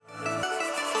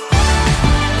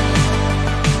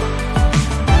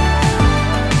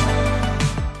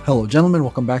Hello, gentlemen.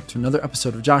 Welcome back to another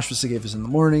episode of Joshua Segavis in the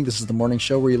Morning. This is the morning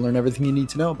show where you learn everything you need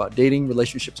to know about dating,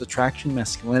 relationships, attraction,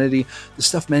 masculinity, the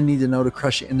stuff men need to know to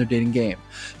crush it in their dating game.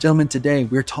 Gentlemen, today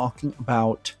we're talking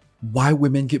about why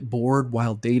women get bored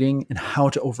while dating and how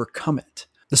to overcome it.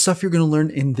 The stuff you're going to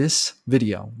learn in this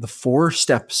video, the 4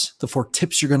 steps, the 4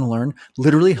 tips you're going to learn,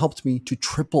 literally helped me to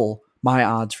triple my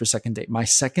odds for second date. My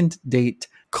second date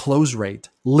close rate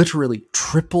literally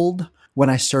tripled when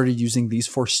I started using these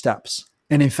 4 steps.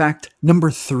 And in fact, number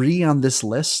 3 on this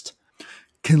list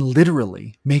can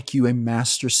literally make you a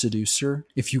master seducer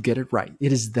if you get it right.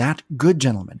 It is that good,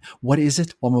 gentlemen. What is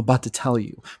it? Well, I'm about to tell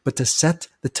you. But to set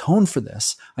the tone for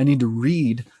this, I need to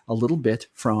read a little bit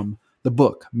from the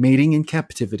book, Mating in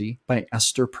Captivity by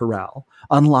Esther Perel,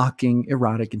 Unlocking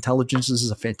Erotic Intelligence. This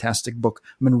is a fantastic book.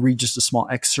 I'm going to read just a small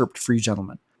excerpt for you,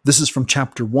 gentlemen. This is from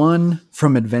chapter 1,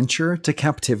 From Adventure to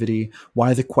Captivity,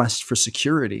 Why the Quest for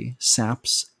Security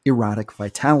Saps Erotic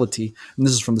Vitality. And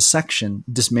this is from the section,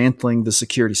 Dismantling the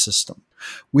Security System.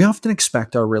 We often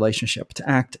expect our relationship to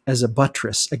act as a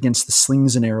buttress against the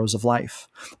slings and arrows of life.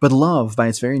 But love, by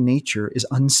its very nature, is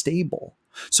unstable.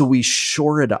 So we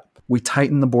shore it up. We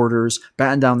tighten the borders,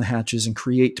 batten down the hatches, and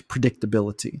create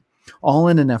predictability, all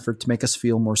in an effort to make us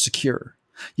feel more secure.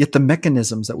 Yet the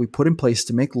mechanisms that we put in place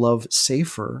to make love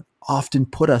safer often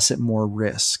put us at more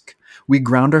risk. We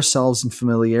ground ourselves in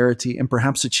familiarity and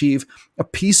perhaps achieve a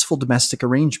peaceful domestic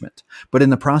arrangement, but in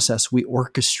the process, we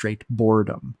orchestrate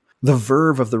boredom. The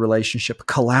verve of the relationship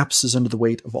collapses under the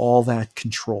weight of all that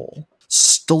control.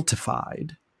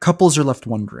 Stultified, couples are left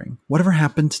wondering, whatever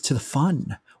happened to the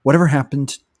fun? Whatever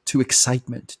happened to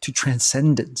excitement, to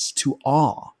transcendence, to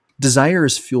awe? Desire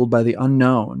is fueled by the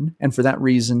unknown, and for that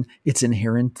reason, it's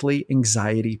inherently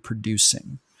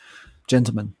anxiety-producing.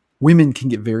 Gentlemen, women can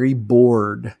get very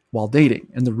bored while dating,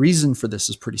 and the reason for this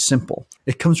is pretty simple.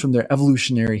 It comes from their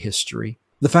evolutionary history.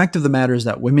 The fact of the matter is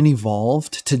that women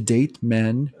evolved to date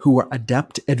men who are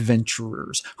adept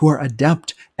adventurers, who are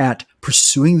adept at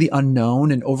pursuing the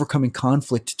unknown and overcoming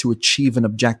conflict to achieve an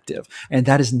objective. And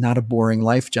that is not a boring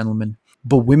life, gentlemen.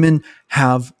 But women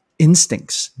have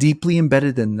instincts deeply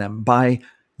embedded in them by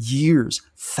years,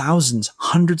 thousands,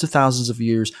 hundreds of thousands of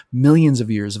years, millions of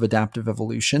years of adaptive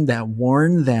evolution that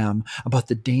warn them about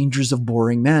the dangers of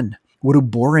boring men. What do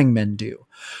boring men do?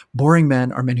 Boring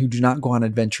men are men who do not go on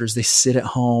adventures. They sit at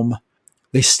home.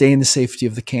 They stay in the safety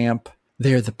of the camp.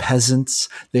 They're the peasants.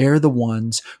 They're the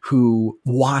ones who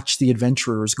watch the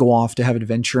adventurers go off to have an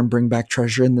adventure and bring back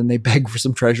treasure, and then they beg for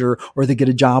some treasure, or they get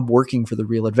a job working for the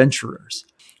real adventurers.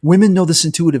 Women know this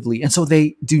intuitively, and so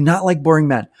they do not like boring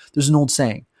men. There's an old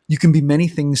saying, you can be many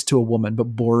things to a woman,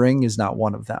 but boring is not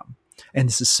one of them. And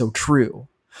this is so true.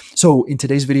 So in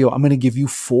today's video, I'm going to give you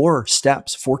 4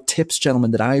 steps, 4 tips,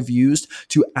 gentlemen, that I've used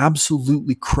to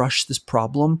absolutely crush this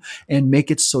problem and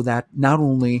make it so that not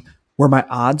only were my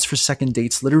odds for second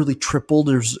dates literally tripled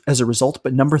as a result,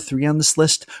 but number 3 on this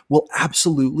list will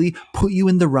absolutely put you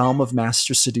in the realm of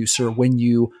master seducer when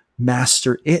you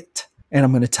master it. And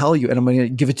I'm going to tell you, and I'm going to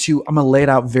give it to you, I'm going to lay it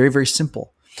out very, very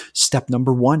simple. Step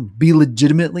number 1, be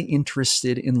legitimately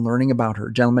interested in learning about her.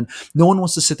 Gentlemen, no one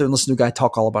wants to sit there and listen to a guy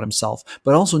talk all about himself,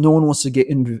 but also no one wants to get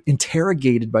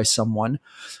interrogated by someone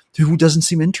who doesn't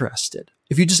seem interested.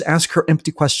 If you just ask her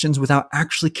empty questions without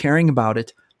actually caring about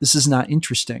it, this is not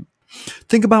interesting.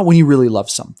 Think about when you really love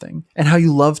something and how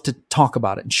you love to talk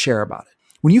about it and share about it.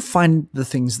 When you find the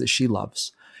things that she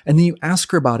loves, and then you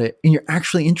ask her about it and you're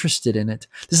actually interested in it,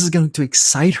 this is going to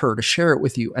excite her to share it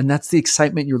with you. And that's the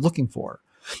excitement you're looking for.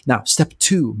 Now, step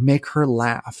 2, make her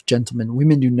laugh. Gentlemen,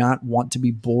 women do not want to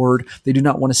be bored. They do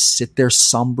not want to sit there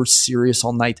somber, serious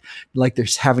all night like they're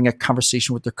having a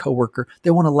conversation with their coworker.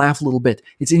 They want to laugh a little bit.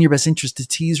 It's in your best interest to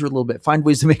tease her a little bit. Find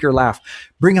ways to make her laugh.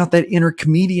 Bring out that inner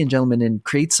comedian, gentlemen, and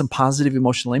create some positive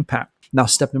emotional impact. Now,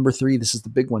 step number 3, this is the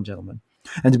big one, gentlemen.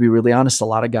 And to be really honest, a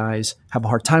lot of guys have a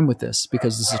hard time with this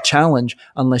because this is a challenge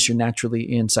unless you're naturally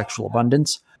in sexual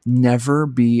abundance. Never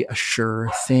be a sure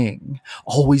thing.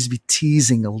 Always be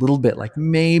teasing a little bit, like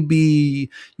maybe,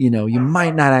 you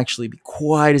might not actually be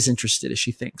quite as interested as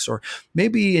she thinks, or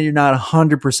maybe you're not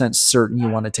 100% certain you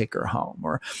want to take her home,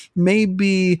 or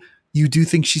maybe you do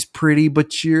think she's pretty,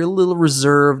 but you're a little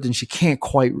reserved and she can't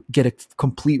quite get a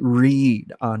complete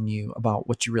read on you about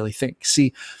what you really think.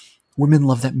 See, Women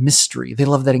love that mystery. They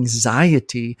love that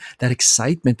anxiety, that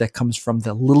excitement that comes from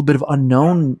the little bit of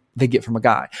unknown they get from a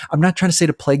guy. I'm not trying to say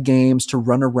to play games, to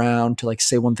run around, to like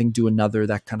say one thing, do another,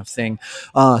 that kind of thing.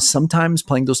 Sometimes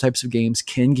playing those types of games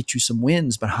can get you some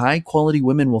wins, but high quality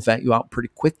women will vet you out pretty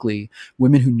quickly.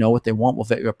 Women who know what they want will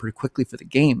vet you out pretty quickly for the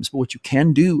games. But what you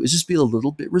can do is just be a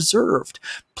little bit reserved.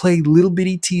 Play little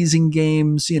bitty teasing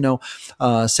games,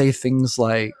 say things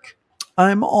like,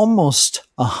 I'm almost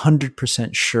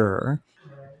 100% sure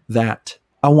that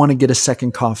I want to get a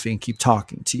second coffee and keep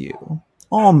talking to you.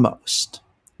 Almost,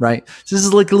 right? So this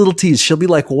is like a little tease. She'll be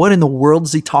like, what in the world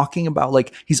is he talking about?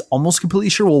 Like, he's almost completely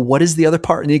sure. Well, what is the other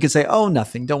part? And you can say, oh,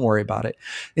 nothing. Don't worry about it.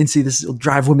 And see, this will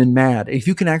drive women mad. If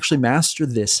you can actually master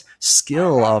this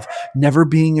skill of never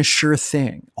being a sure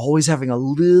thing, always having a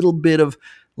little bit of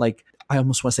like, I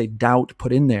almost want to say doubt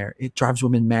put in there, it drives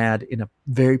women mad in a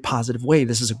very positive way.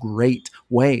 This is a great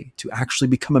way to actually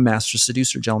become a master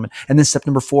seducer, gentlemen. And then step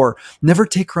number 4, never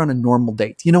take her on a normal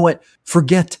date. You know what?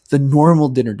 Forget the normal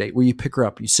dinner date where you pick her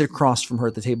up, you sit across from her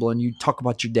at the table and you talk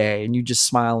about your day and you just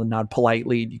smile and nod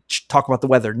politely and you talk about the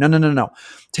weather. No.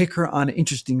 Take her on an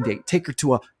interesting date. Take her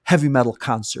to a heavy metal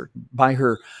concert. Buy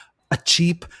her a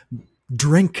cheap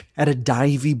drink at a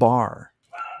divey bar.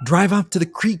 Drive out to the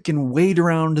creek and wade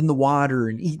around in the water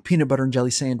and eat peanut butter and jelly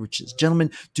sandwiches.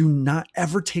 Gentlemen, do not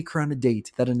ever take her on a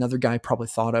date that another guy probably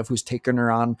thought of who's taken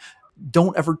her on.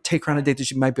 Don't ever take her on a date that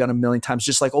she might be on a million times.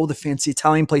 Just like, oh, the fancy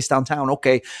Italian place downtown.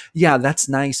 Okay, yeah, that's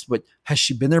nice. But has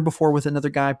she been there before with another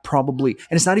guy? Probably.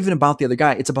 And it's not even about the other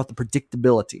guy. It's about the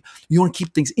predictability. You want to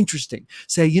keep things interesting.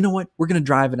 Say, you know what? We're going to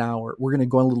drive an hour. We're going to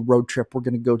go on a little road trip. We're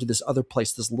going to go to this other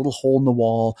place, this little hole in the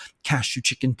wall, cashew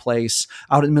chicken place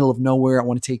out in the middle of nowhere. I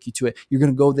want to take you to it. You're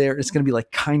going to go there. It's going to be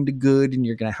like kind of good. And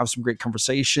you're going to have some great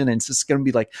conversation. And it's just going to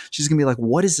be like, she's going to be like,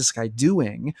 what is this guy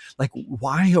doing? Like,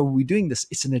 why are we doing this?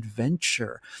 It's an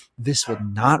adventure. This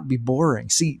would not be boring.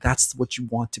 See, that's what you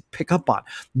want to pick up on.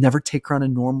 Never take her on a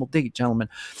normal date, gentlemen.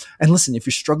 And listen, if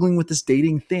you're struggling with this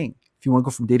dating thing, if you want to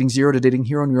go from dating zero to dating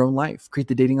hero in your own life, create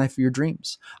the dating life of your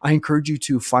dreams, I encourage you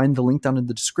to find the link down in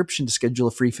the description to schedule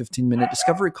a free 15-minute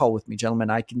discovery call with me, gentlemen.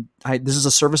 This is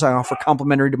a service I offer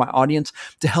complimentary to my audience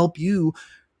to help you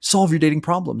solve your dating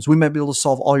problems. We might be able to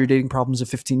solve all your dating problems in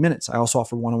 15 minutes. I also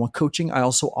offer one-on-one coaching. I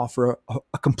also offer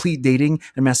a complete dating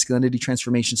and masculinity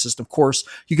transformation system course.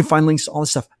 You can find links to all this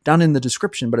stuff down in the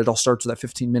description, but it all starts with that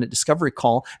 15-minute discovery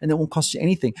call, and it won't cost you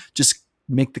anything. Just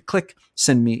make the click,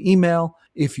 send me an email.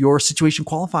 If your situation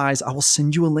qualifies, I will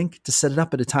send you a link to set it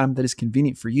up at a time that is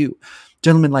convenient for you.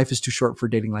 Gentlemen, life is too short for a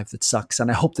dating life that sucks. And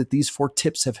I hope that these 4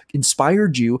 tips have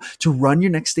inspired you to run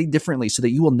your next date differently so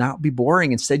that you will not be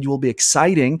boring. Instead, you will be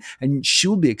exciting and she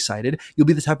will be excited. You'll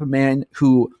be the type of man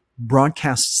who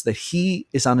broadcasts that he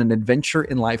is on an adventure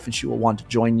in life and she will want to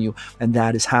join you. And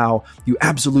that is how you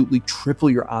absolutely triple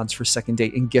your odds for a second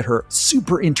date and get her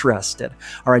super interested.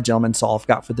 All right, gentlemen, that's all I've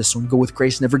got for this one. Go with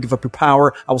grace. Never give up your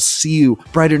power. I will see you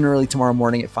bright and early tomorrow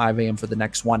morning at 5 a.m. for the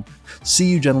next one. See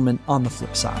you, gentlemen, on the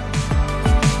flip side.